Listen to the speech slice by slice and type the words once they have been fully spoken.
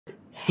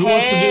Who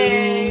wants to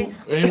do?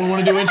 Anyone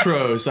want to do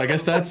intros? I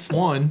guess that's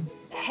one.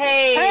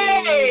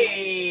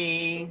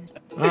 Hey!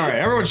 All right,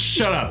 everyone,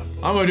 shut up.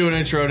 I'm gonna do an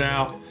intro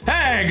now.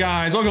 Hey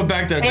guys, welcome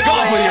back to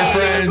Golf with Your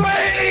Friends.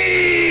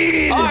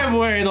 Wade! I'm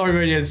Wade, Lord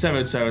Radio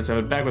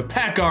 777, back with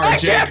Packard and I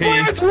can't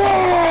believe JP. it's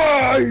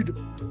Wade!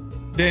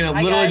 Dana,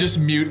 Hi, literally guys. just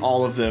mute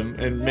all of them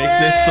and make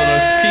this the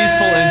most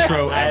peaceful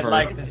intro I'd ever.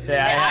 like to say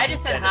I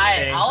just said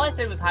hi. All I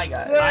said was hi,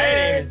 guys. I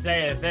didn't even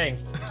say a thing.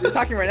 You're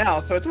talking right now,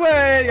 so it's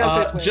Wade. You gotta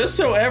say it's Wade. Just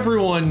so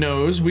everyone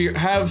knows, we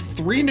have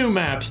 3 new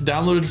maps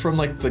downloaded from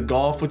like the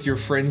Golf with Your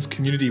Friends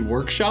community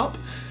workshop.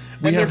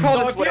 We And they're have.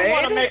 called So It's if you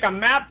want to Wade? make a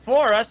map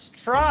for us,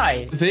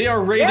 try. They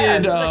are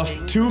rated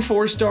Yes. 2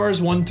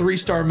 4-stars, 1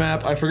 3-star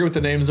map. I forget what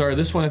the names are.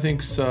 This one I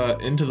think's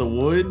Into the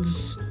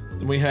Woods.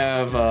 Then we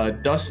have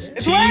Dust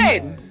It's Tea,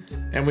 Wade!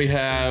 and we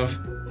have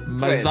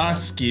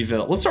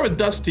Mazaskiville. Let's start with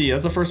Dust Tea.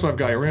 That's the first one I've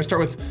got here. We're gonna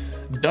start with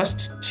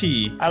Dust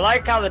Tea. I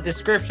like how the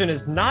description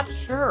is not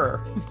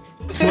sure.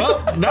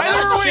 Well,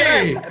 neither are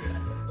we.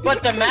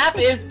 But the map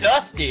is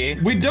dusty.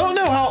 We don't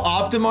know how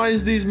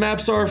optimized these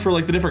maps are for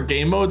like the different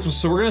game modes,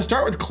 so we're gonna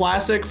start with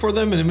classic for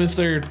them, and if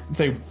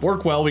they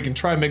work well, we can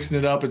try mixing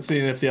it up and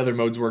seeing if the other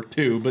modes work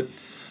too. But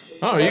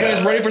oh, are you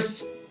guys ready for?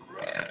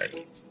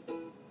 Sorry,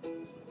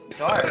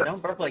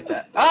 don't burp like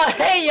that. Oh,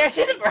 hey, you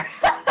shouldn't burp.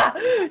 That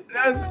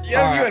was you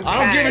Alright, and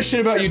I don't give a Pat. shit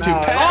about you two. No.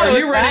 Pat, Oh, are it's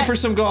you ready Pat? for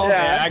some golf?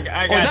 Yeah. I Oh,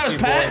 got that was you,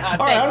 Pat. boy.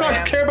 All right, I'm thanks,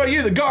 not man. care about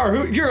you. The Gar,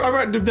 who you're? I'm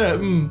right.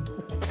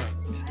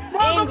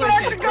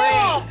 English is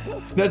great.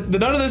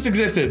 None of this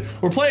existed.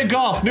 We're playing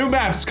golf. New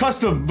maps,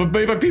 custom, but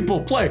made by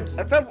people. Play.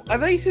 I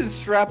thought you said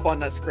strap on,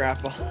 not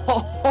scrap on.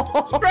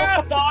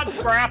 Scrap on,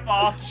 scrap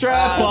off.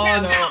 Strap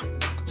on. So,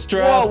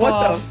 Strap Whoa, what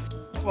off.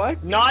 the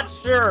fuck? Not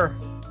sure.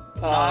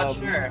 not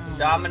sure.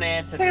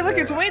 Dominant. Hey, look,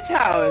 it's Wade's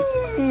house.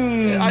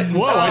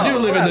 Whoa, I do Oh,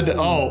 live in the. what?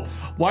 Oh,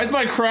 why is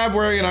my crab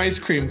wearing an ice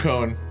cream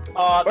cone?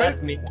 Oh,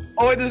 that's me.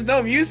 Oh, wait, there's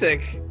no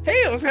music.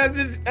 Hey, let's have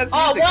this. That's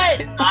Oh,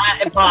 music. what?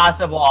 Not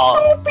impossible.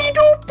 Oh,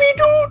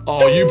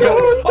 you bet.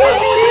 Oh!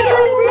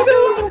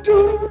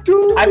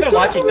 I've been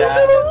watching that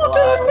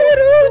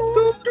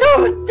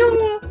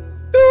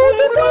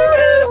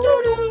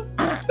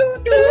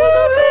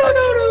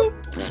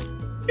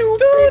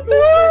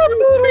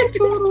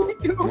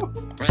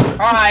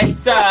Alright,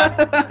 so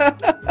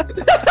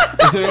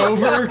Is it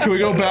over? Can we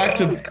go back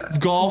to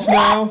golf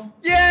now?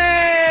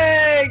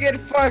 Yay! Get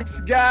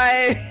fucked,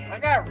 guy. I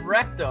got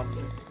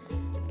rectum.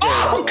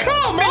 Oh,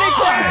 come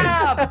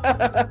on!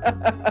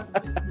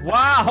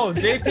 Wow,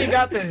 JP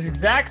got the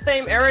exact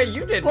same area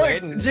you did, Look,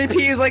 Wade.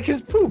 JP is like his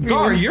poop.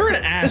 Gar, you're an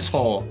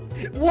asshole.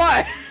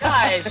 What? Guys,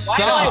 why do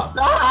Stop. I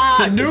stop?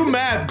 It's a new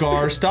map,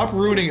 Gar. Stop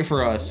ruining it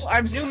for us.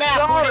 I'm New map,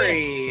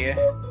 sorry.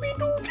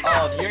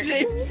 Oh, you're,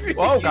 JP.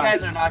 Whoa, you guys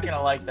guys. are not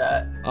gonna like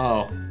that.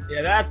 Oh.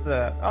 Yeah, that's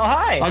a. Oh,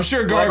 hi. I'm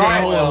sure Gar Well, got a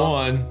I hole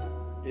will. in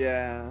one.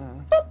 Yeah.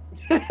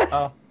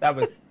 Oh, that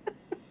was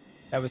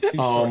too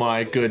Oh short.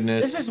 my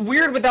goodness. This is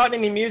weird without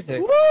any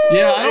music.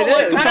 Yeah, I don't It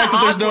like is. the fact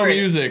that there's no Awkward.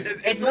 music.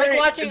 It's like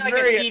watching it's like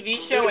very- a TV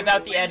show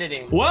without the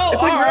editing. Well,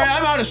 It's like alright, real-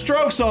 I'm out of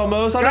strokes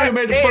almost. I know you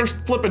made the Hey, first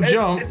flipping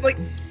jump.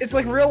 It's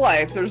like real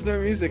life. There's no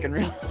music in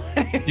real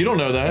life. You don't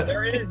know that.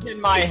 There is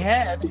in my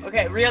head.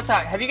 Okay, real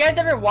talk. Have you guys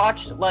ever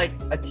watched like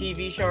a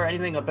TV show or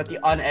anything but the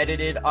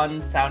unedited,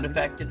 unsound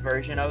affected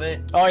version of it?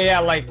 Oh yeah,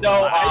 like So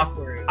I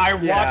awkward.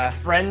 watched Yeah.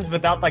 Friends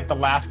without like the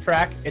laugh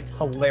track. It's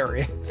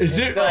hilarious. Is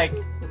It's it? like,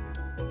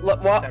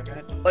 Look, well, sorry, go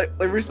ahead.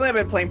 like recently I've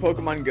been playing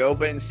Pokemon Go,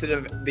 but instead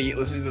of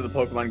listening to the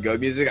Pokemon Go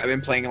music, I've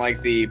been playing like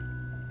the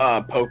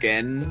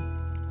Pokken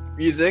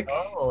music.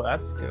 Oh,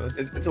 that's good.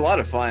 It's a lot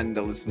of fun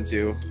to listen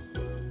to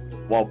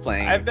while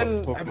playing. I've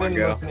been Pokemon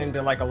Go. listening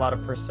to like a lot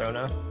of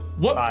Persona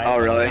What? 5. Oh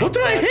really? What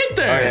did I hit Oh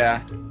there?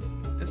 yeah.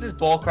 This is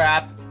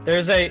bullcrap.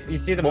 There's you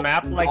see the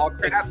map like Ball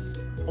crap.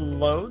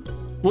 explodes.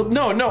 Well,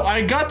 no,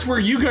 I got to where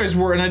you guys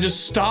were and I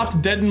just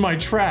stopped dead in my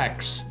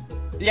tracks.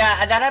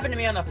 Yeah, that happened to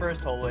me on the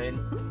first hole, Wade.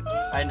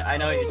 I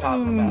know what you're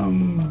talking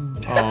about.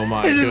 Oh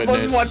my I just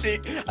goodness. love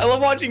watching. I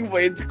love watching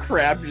Wade's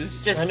crab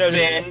just. Just I know,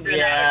 spin,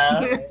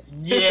 yeah.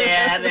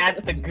 Yeah,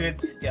 that's the good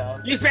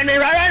stuff. You spin me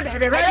right,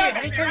 baby, How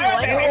do you turn your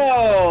light on?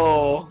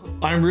 Whoa!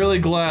 I'm really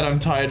glad I'm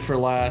tied for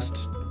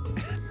last.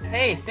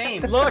 Hey,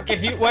 same. Look,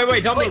 if you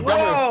wait, don't move, don't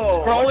Whoa,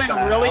 move. Scroll what in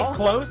the really hell?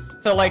 close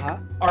to like Uh-huh.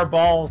 our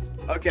balls.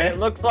 Okay. It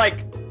looks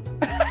like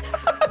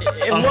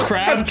it A looks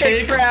crab like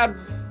cake? Crab.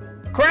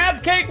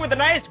 crab cake with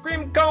an ice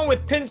cream cone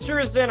with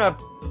pinchers and a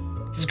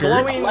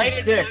Skirt? glowing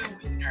Lighted dick.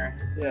 wiener.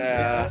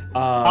 Yeah.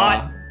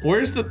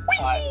 Where's the?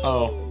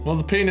 Oh, well,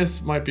 the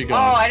penis might be Oh,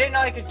 gone. I didn't know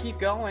I could keep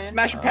going.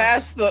 Smash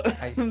past the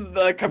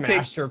the cupcake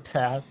Master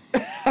path.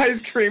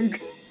 ice cream.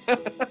 I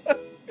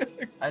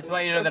just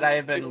want you to know that I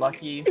have been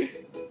lucky.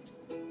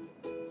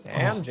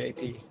 Damn,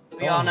 JP.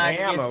 We all know I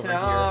ham can get over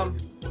some.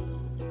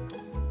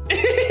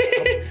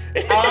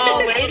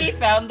 Oh, lady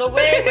found the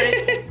way, but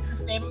it's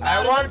the same amount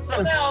I as want some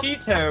everyone else.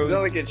 It's not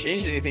like Cheetos. it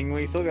changed anything.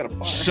 We still got a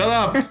bar. Shut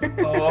up!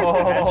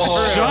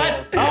 Oh.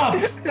 Shut up!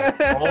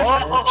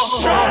 Oh.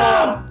 Shut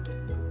up!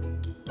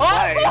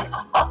 Why?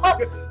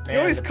 You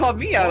always Man, call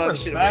me out what on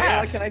was shit. that?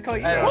 Why can I call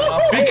you I don't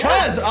out? know.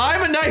 Because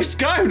I'm a nice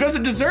guy who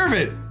doesn't deserve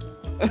it.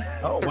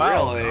 Oh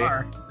wow.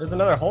 Really? There's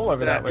another hole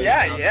over that way.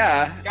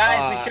 Yeah.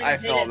 Guys, we should I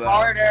have hit fell it though.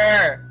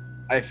 harder.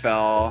 I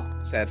fell.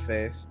 Sad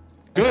face.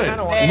 Good.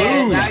 kinda want-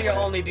 Man, now Lose. you'll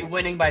only be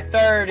winning by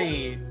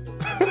 30.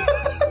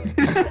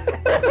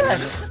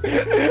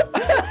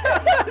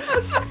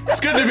 It's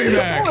good to be What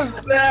back. was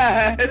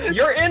that?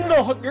 You're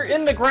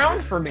in the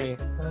ground for me.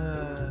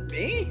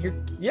 Me? You're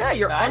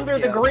Nice, under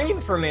the yeah. green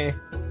for me.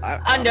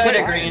 Under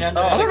the green. Under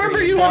I the don't remember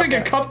green. you wanting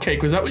a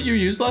cupcake. Was that what you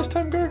used last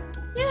time, Gar?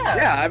 Yeah.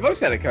 Yeah, I've always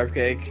had a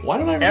cupcake. Why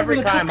don't I remember Every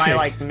the time I cupcake?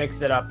 like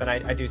mix it up and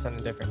I do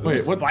something different. Wait,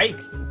 Ooh, what-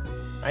 spikes?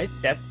 Nice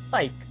depth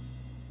spikes.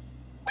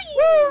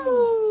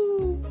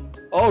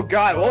 Oh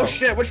god, oh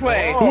shit, which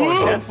way?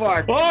 Oh, Oh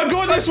fuck. Oh, I'm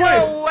going this way.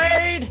 Go,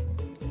 Wade!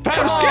 Pat,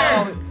 I'm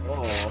scared.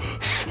 Oh.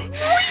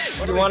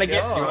 Do you want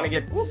to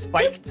get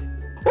spiked?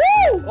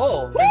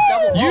 Oh, there's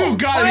double. You've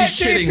got to be Hi,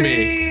 shitting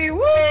me. JP,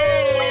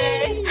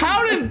 woo!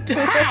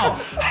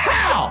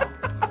 How?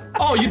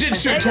 Oh, you did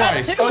shoot I got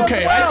twice. two as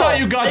Okay, I well. thought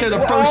you got there the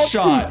We're all first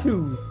shot.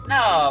 2-2s.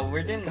 No,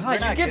 we didn't. we're God, you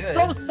not get good.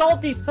 so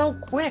salty so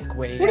quick,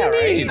 Wade. What do you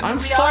mean? right? I'm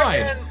We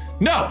fine. are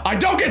No, I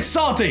don't get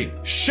salty.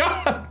 Shut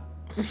up.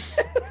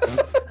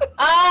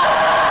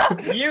 Ah!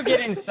 You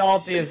getting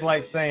salty is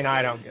like saying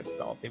I don't get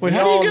salty. Wait, We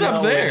how do you all get up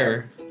know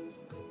there?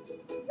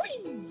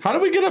 How do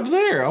we get up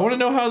there? I want to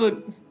know how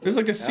there's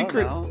like a I don't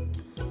secret. know.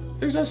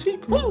 There's a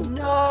secret. No, my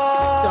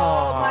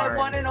Darn.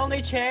 one and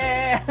only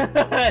chance.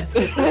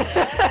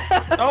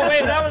 Oh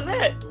wait, that was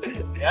it.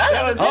 Yeah,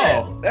 that was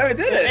Oh. Yeah, we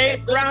did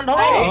it. 8th round hole.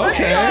 Oh,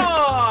 okay.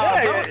 Oh,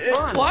 that was Yeah,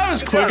 fun. Well, that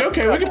was quick.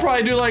 Okay, we could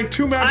probably do like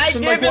 2 maps I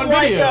in like give it one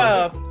like video.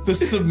 a. The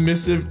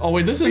submissive. Oh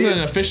wait, this is an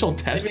official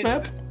test mean-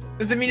 map.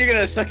 Does it mean you're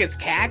gonna suck its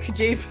cack,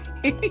 JP?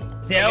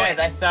 Hey guys,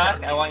 I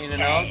suck. I want you to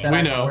know that We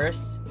I'm know. the worst.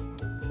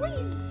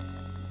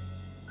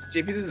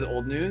 JP, this is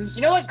old news.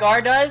 You know what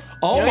Gar does?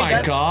 Oh You know what he my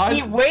does? God.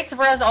 He waits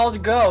for us all to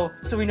go,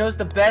 so he knows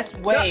the best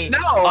way. No,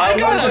 I was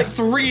got a like-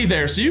 3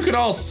 there, so you could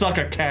all suck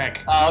a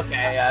cack. Oh, okay,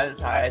 yeah,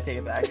 sorry, I take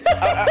it back.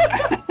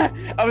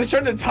 I was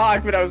trying to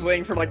talk, but I was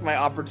waiting for like my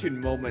opportune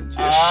moment to.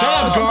 Shut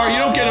up, Gar. You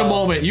don't get a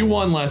moment. You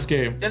won last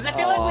game. Doesn't it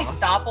feel like we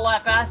stop a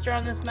lot faster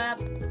on this map?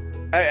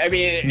 I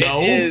mean,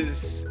 No. it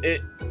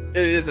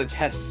is a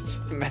test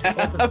map.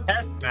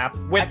 Test map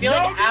with I feel no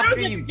like after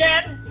music you-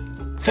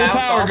 again. Full Bounce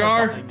power, off or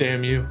Gar. something.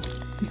 Damn you.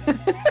 Man,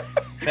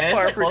 it's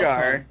Far like for close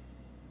Gar. one.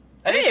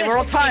 I think Hey, it's we're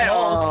all 16 tied.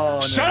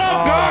 holes. Oh, Shut no.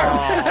 up,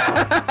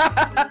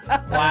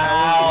 Gar.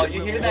 Wow,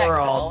 you hear that We're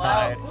all call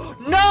out?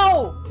 tied.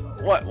 No!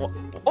 What?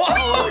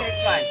 Oh,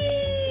 okay,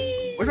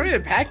 fine. Which way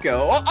did Pat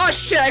go? Oh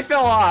shit! I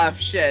fell off.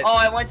 Shit. Oh,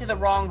 I went to the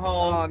wrong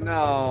hole. Oh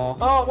no.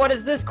 Oh, what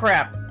is this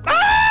crap?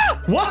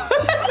 What?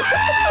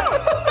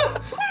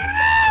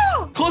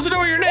 Close the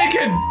door. You're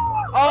naked.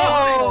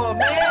 Oh,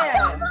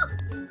 man!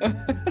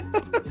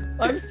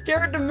 I'm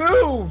scared to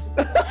move.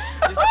 Just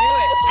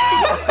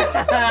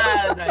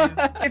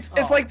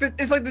do it. Nice.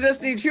 It's like the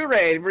Destiny 2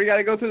 raid where you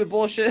gotta go through the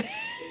bullshit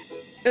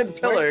and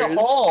pillars Where's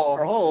the hole?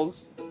 or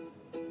holes.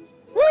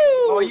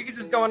 Oh, you could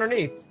just go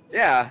underneath.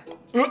 Yeah.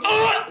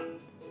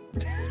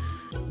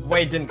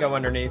 Wade didn't go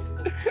underneath.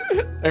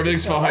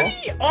 Everything's fine.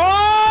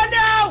 Oh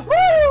no!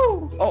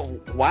 Woo!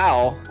 Oh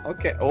wow.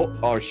 Okay.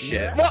 Oh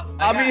shit. Well,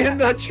 I'll be in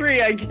the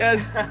tree, I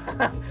guess.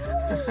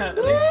 At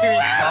least you're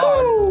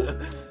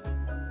gone.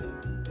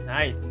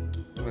 Nice.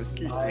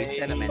 Slippery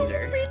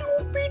salamander.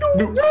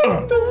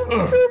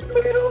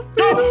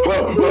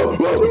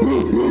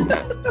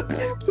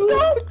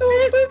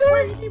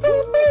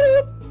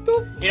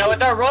 You know,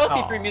 with our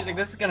royalty-free music,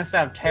 this is gonna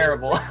sound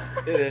terrible.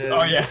 It is.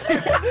 Oh yeah.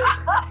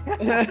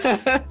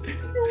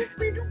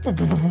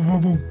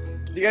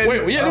 You guys,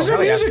 Wait, yeah, there's Oh,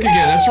 no yeah. music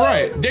again. That's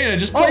right. Dana,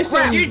 just play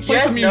some, you play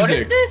just some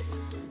music. noticed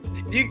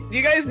this? do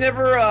you guys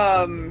never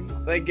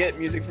like get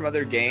music from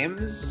other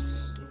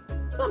games?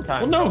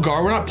 Sometimes. Well, no,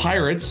 Gar, we're not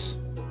pirates.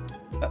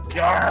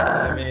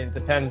 I mean, it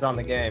depends on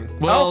the game.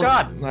 Well, Oh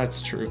god,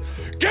 that's true.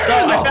 Get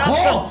So in the I found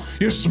hole,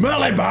 you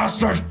smelly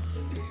bastard!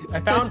 I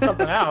found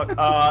something out.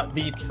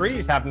 The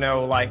trees have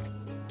no like,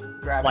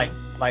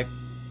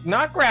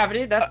 not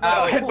gravity. That's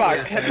Oh, not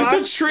headbox. The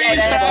Headbox. trees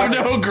Yeah, have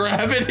no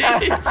gravity.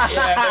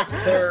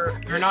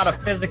 they're not a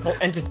physical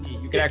entity.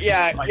 You can actually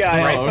Yeah, like, yeah.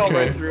 I Oh, fell okay.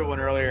 right through one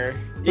earlier.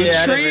 The Yeah,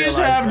 I didn't trees realize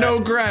have that. no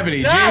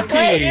gravity. No, wait,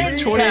 JP, you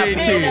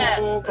 2018. have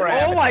Oh, Oh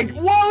gravity. my!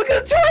 Whoa! Look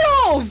at the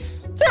turtles!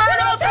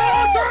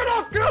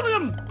 Turtle! Kill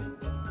him!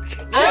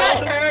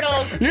 Ah,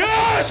 turtles!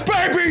 Yes,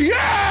 baby,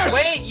 yes!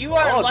 Wait, you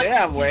are Oh, lucky damn,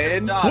 piece of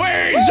Wade. dog.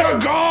 Wade's a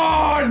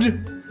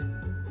god!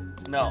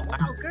 No. Wow,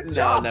 good No,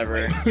 job.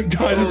 never.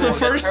 Guys, it's the Ooh, the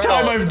first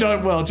time turtle. I've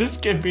done well.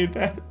 Just give me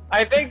that.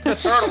 I think the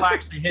turtle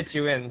actually hit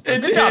you in. So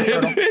It good did. job,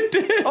 turtle. It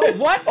did. Oh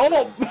what?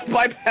 Oh,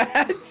 my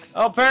pets.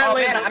 Oh,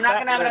 apparently Oh, man, I'm not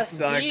gonna have That enough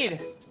speed.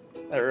 sucks.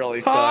 That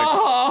really sucks. JP,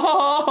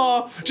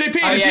 Oh,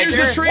 just yeah, use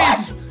the you're-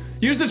 trees.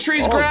 Use the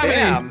trees' Oh, gravity.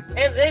 damn.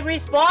 They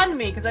respawned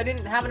me because I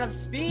didn't have enough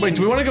speed. Wait,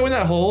 do we want to go in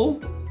that hole?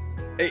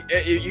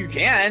 You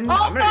can. Oh,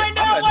 I'm gonna find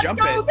out jump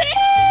what it. goes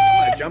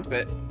I'm gonna jump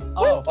it.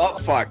 Oh. Oh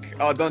fuck!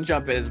 Oh, don't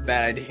jump in. It's a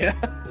bad idea.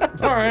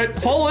 All right,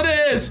 hole it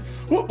is.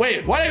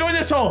 Wait, why did I go in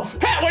this hole?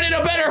 Pat went in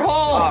a better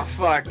hole. Oh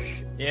fuck!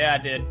 Yeah, I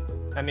did.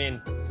 I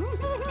mean,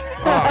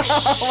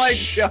 Oh my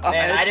god!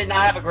 Man, I did not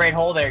have a great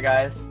hole there,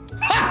 guys.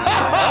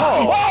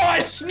 Oh, I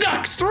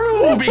snuck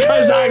through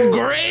because I'm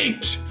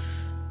great.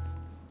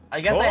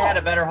 I guess I had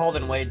a better hole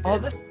than Wade did. oh,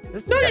 this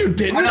No, you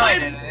didn't. I know I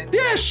didn't.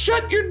 Yeah,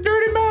 shut your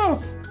dirty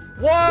mouth.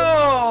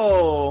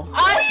 Whoa!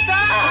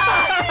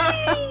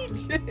 I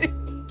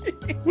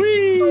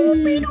Whee.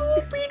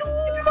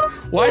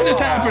 Why is this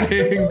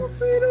happening?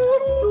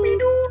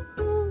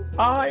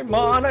 I'm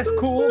on a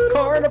cool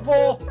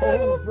carnival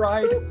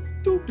ride.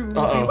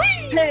 Uh-oh.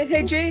 Hey,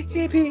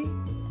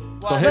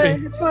 JP. Don't hit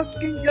me. Let's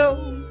fucking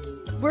go.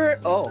 We're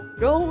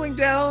going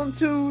down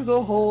to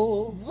the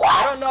hole.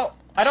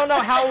 I don't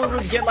know how we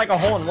would get like a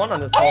hole in one on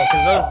this hole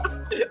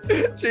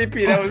because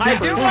JP, that was. I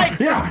do like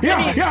the Yeah,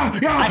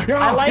 spinny.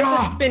 I like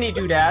the spinny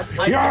doodads.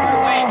 Wait,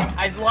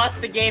 I lost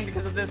the game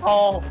because of this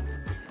hole.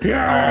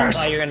 Yes.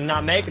 Oh, you're gonna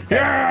not make it there.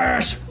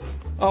 Yes.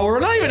 Oh, we're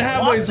not even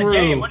halfway Lost the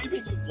game. through. What do you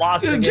mean you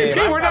lost the game?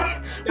 JP,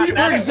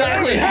 we're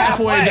exactly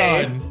halfway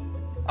done.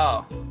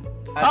 Oh.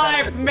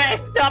 I've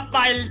messed up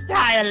my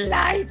entire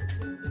life.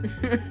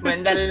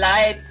 When the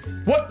lights.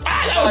 What?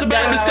 Ah, that was a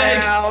bad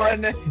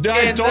mistake.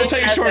 Guys, don't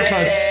take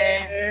shortcuts.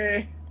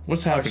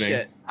 What's happening?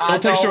 shit.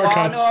 Don't take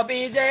shortcuts. Wanna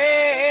be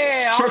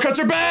there. Shortcuts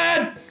are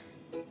bad.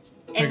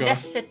 In you the go.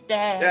 city.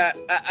 Yeah,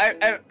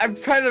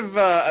 I've kind of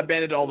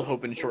abandoned all the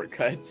hope in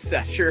shortcuts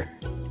after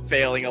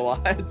failing a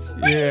lot.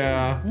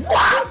 Yeah.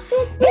 What?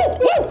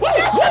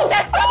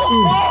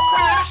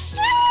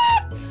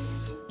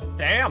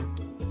 Damn.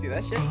 See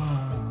that shit?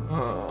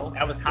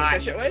 That was Like high.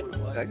 that shit, Wade?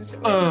 Like that shit,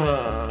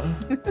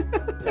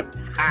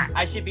 Wade?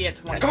 I should be at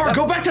 20. Gar,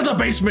 go back to the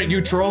basement, you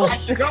troll. I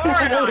got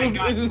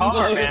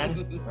car, man.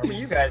 Where were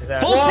you guys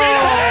at? Full speed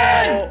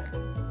ahead.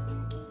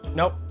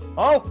 Nope.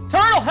 Oh,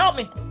 Turtle, help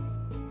me!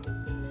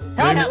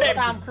 Help me, Maybe-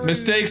 baby.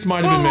 Mistakes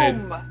might have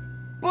been made.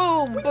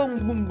 Boom! Boom!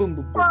 Boom! Boom! Boom!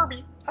 Boom!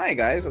 Furby. Hi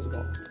guys, how's it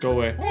going? Go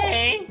away.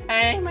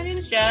 Hey, my name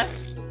is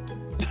Jeff.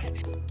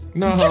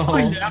 No.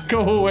 like that.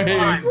 Go away.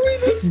 Fine. Go away,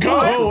 This is go.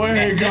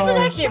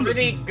 actually a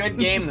really good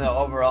game though,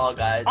 overall,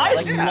 guys. I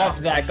like it.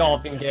 loved that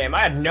golfing game. I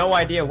had no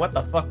idea what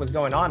the fuck was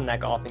going on in that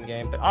golfing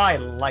game, but I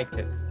liked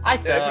it. I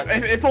suck.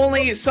 If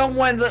only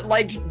someone that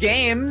liked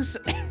games,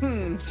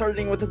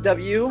 starting with a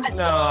W.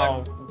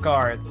 No,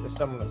 guards, if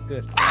someone was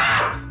good.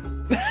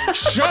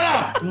 Shut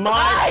up.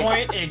 My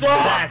point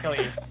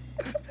exactly.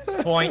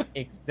 Point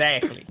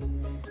exactly.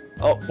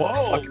 Oh,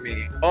 Whoa. fuck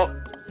me. Oh.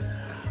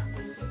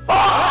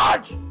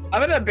 Fuck! I'm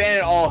gonna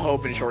abandon all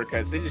hope in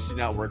shortcuts. They just do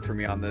not work for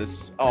me on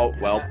this. Oh,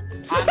 well.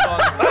 I'm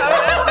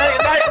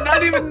going.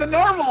 not even the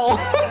normal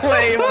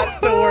way wants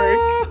to work.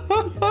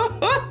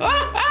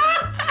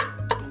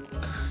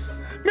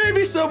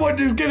 Maybe someone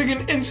is getting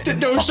an instant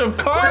dose of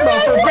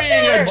karma for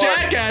being a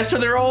jackass to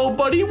their old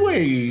buddy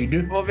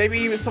Wade. Well,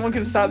 maybe someone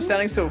can stop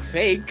sounding so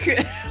fake.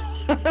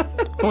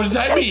 What does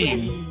that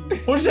mean?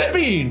 What does that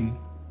mean?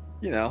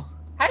 You know.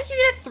 How did you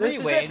get 3, This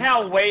is Wade? just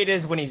how Wade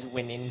is when he's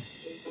winning.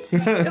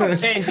 It'll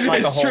change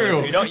like a It's whole true.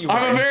 movie, don't you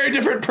I'm a worry. very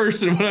different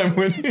person when I'm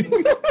winning.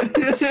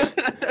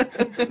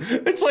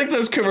 It's like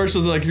those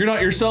commercials like, you're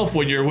not yourself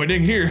when you're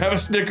winning. Here, have a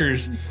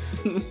Snickers.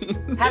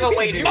 Have a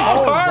Wade.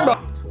 Oh,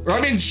 karma! I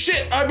mean,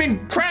 shit. I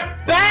mean,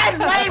 crap. Bad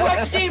Wade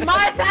was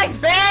demonetized,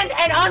 banned,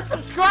 and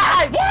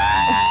unsubscribed.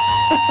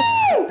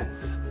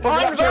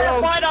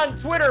 Unverified on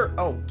Twitter.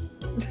 Oh,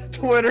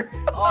 Twitter.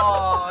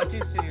 Oh, too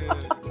soon.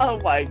 Oh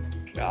my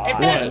If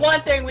god. there's What?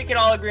 one thing we can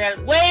all agree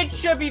on, Wade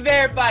should be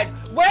verified.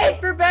 Wade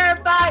for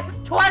verified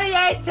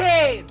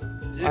 2018.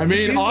 I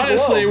mean, She's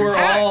honestly, below. we're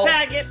all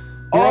hashtag it.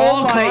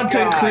 Oh my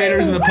content God.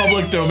 creators in the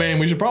public domain.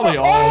 We should probably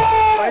all.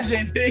 Bye,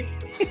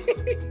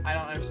 JP. I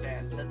don't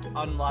understand. That's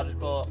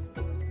unlogical.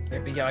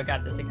 There we go. I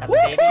got this. I got the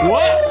data.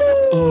 What?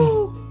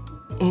 Oh.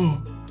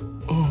 Oh.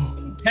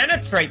 Oh.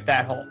 Penetrate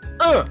that hole.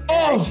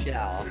 Oh.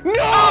 Shall.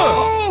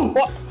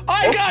 No!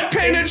 I got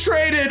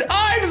penetrated.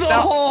 I'm the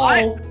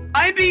hole.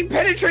 I'm being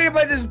penetrated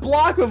by this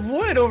block of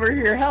wood over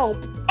here. Help.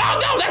 Oh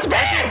no, that's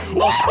bad.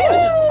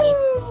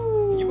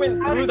 Whoa! You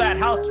went through that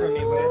house for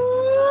me,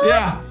 Wade.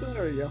 Yeah.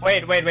 There we go.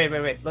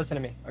 Wait. Listen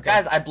to me. Okay.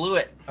 Guys, I blew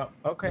it. Oh,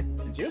 okay.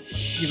 Did you?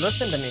 You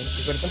listened to me.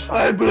 You would have been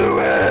fine. I blew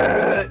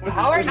it.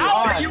 How are you How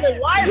on? are you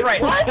alive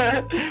right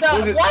now? What?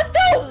 Was it- What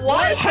the what?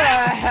 What the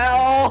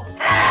hell?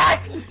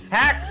 Hacks!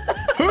 Hacks.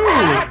 Who?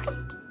 Hacks!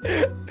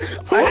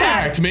 Who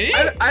hacked me?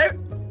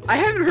 I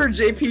haven't heard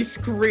JP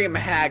scream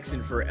hacks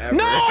in forever.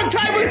 No, I'm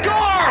tied with Gar.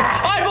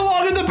 I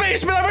belong in the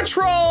basement. I'm a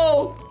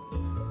troll.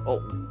 Oh,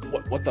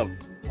 what the?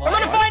 I'm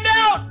gonna find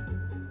out.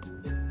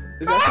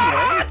 Is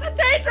that It's a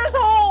dangerous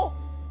hole.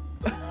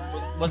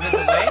 Was it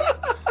the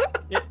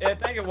way? I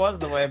think it was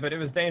the way, but it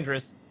was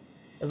dangerous.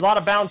 There's a lot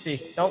of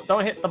bouncy.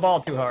 Don't hit the ball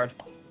too hard.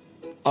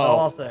 That's all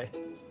I'll Oh, say.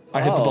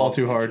 I hit the ball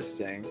too hard.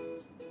 Interesting.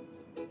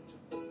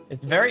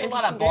 It's very A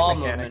lot interesting of ball game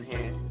movement mechanics.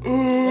 here.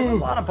 There's a Ooh,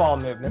 lot of ball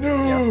movement.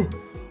 no. Yeah.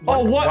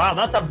 Oh, what? Wow,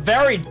 that's a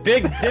very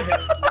big divot.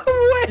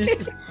 You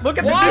see- Look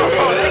at the Wow,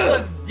 divot. that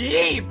was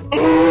deep.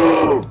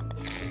 Ooh.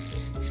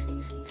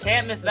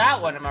 Can't miss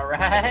that one, am I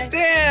right?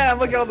 Damn,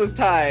 look at all those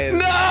ties.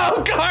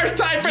 No, Car's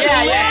tied for the Yeah,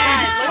 lead.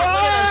 yeah. Look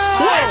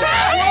at What's those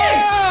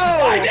happening?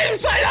 Whoa! I didn't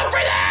sign up for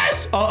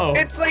this. Uh-oh.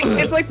 It's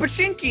like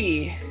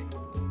Pachinki.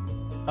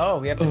 Oh,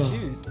 we have to Ugh.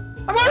 choose.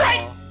 I'm all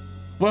right.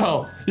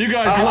 Well, you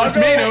guys left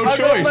I'll me go- no I'll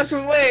go choice. left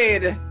with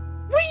Wade.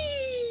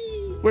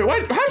 Whee! Wait,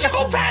 what? How'd you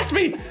go past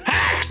me?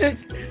 Hacks!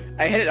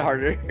 I hit it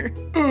harder. Hit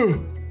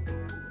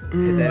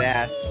that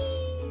ass.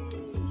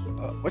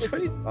 Which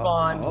one is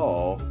fun.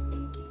 Oh.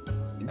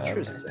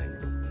 Interesting.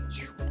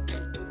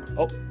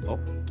 Oh.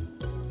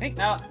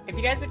 Now, if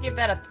you guys would give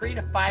that a 3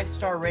 to 5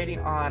 star rating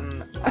on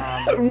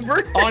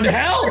Uber? On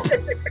help!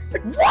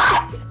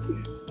 what?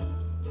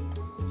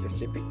 Yes,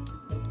 JP.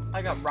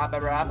 I got Rob.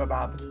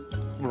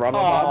 Rubber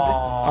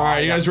All right,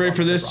 you guys ready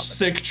for this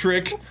sick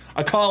trick?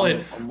 I call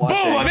it. I'm Boom!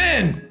 watching. I'm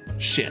in.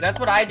 Shit. That's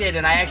what I did,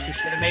 and I actually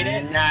should have made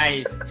it.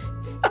 Nice.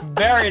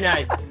 Very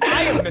nice.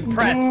 I am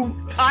impressed.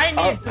 I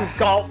need some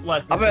golf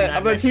lessons.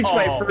 I'm gonna teach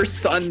my first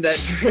son that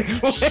trick.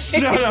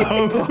 Shut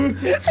up.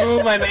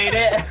 Boom! I made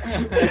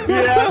it.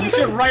 Yeah. You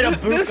should write a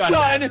book This on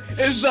son that.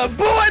 is the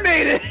boom. I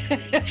made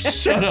it.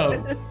 Shut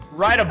up.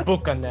 Write a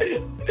book on that.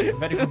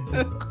 Very good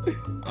book.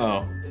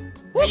 Oh.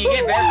 Hey, you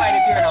get verified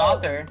if you're an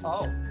author.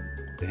 Oh.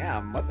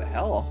 Damn! What the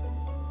hell?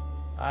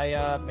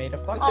 I made a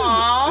plug.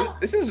 Aww.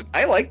 This is.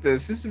 I like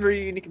this. This is a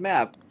very unique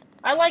map.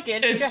 I like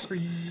it.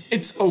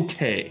 It's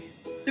okay.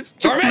 It's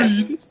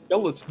Jarvis!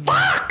 skeleton.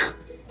 Fuck!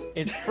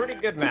 It's pretty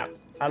good map.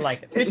 I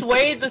like it. It's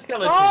Wade the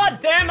skeleton. Oh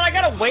damn it! I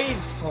got a Wade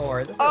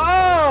score. This is-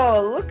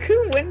 Oh, look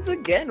who wins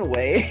again,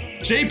 Wade.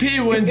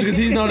 JP wins because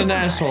he's not an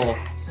asshole.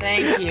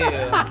 Thank you.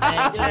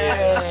 Thank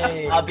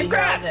Yay. you. I'll be here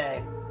all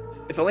day.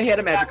 If only he had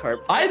a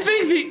Magikarp. I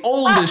think the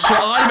oldest should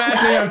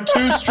automatically have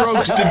 2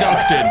 strokes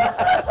deducted.